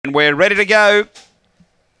And we're ready to go.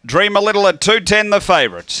 Dream a Little at 2.10, the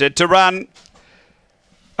favourite. Set to run.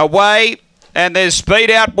 Away. And there's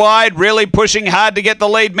speed out wide, really pushing hard to get the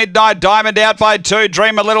lead. Midnight Diamond out by 2.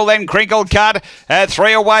 Dream a Little, then Crinkle Cut.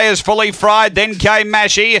 3 away is Fully Fried. Then came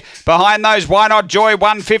Mashy. Behind those, Why Not Joy,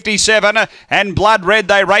 157. And Blood Red,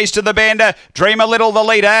 they race to the bend. Dream a Little, the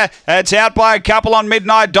leader. It's out by a couple on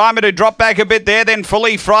Midnight Diamond, who dropped back a bit there. Then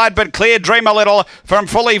Fully Fried, but clear Dream a Little from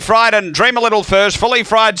Fully Fried. And Dream a Little first. Fully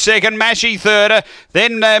Fried second. Mashy third.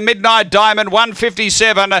 Then Midnight Diamond,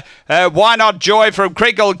 157. Why Not Joy from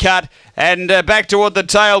Crinkle Cut. And back toward the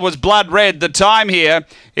tail was Blood Red. The time here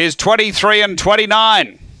is 23 and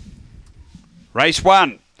 29. Race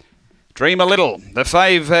 1. Dream a Little. The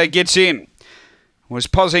fave gets in. Was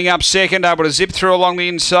posing up second, able to zip through along the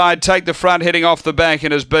inside, take the front, heading off the back,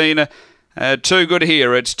 and has been too good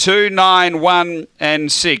here. It's 2, 9, 1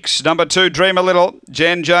 and 6. Number 2, Dream a Little.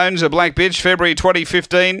 Jan Jones, a black bitch, February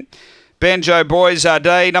 2015. Banjo Boys are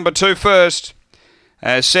day. Number 2 first.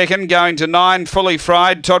 Second, going to 9, Fully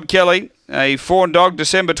Fried, Todd Kelly. A fawn dog,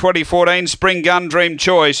 December 2014, Spring Gun Dream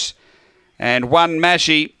Choice. And 1,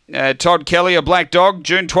 Mashy, Todd Kelly, a black dog,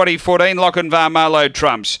 June 2014, Lochinvar Marlow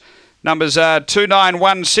Trumps. Numbers are 2, 9,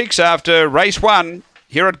 1, 6 after race 1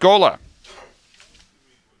 here at Gawler.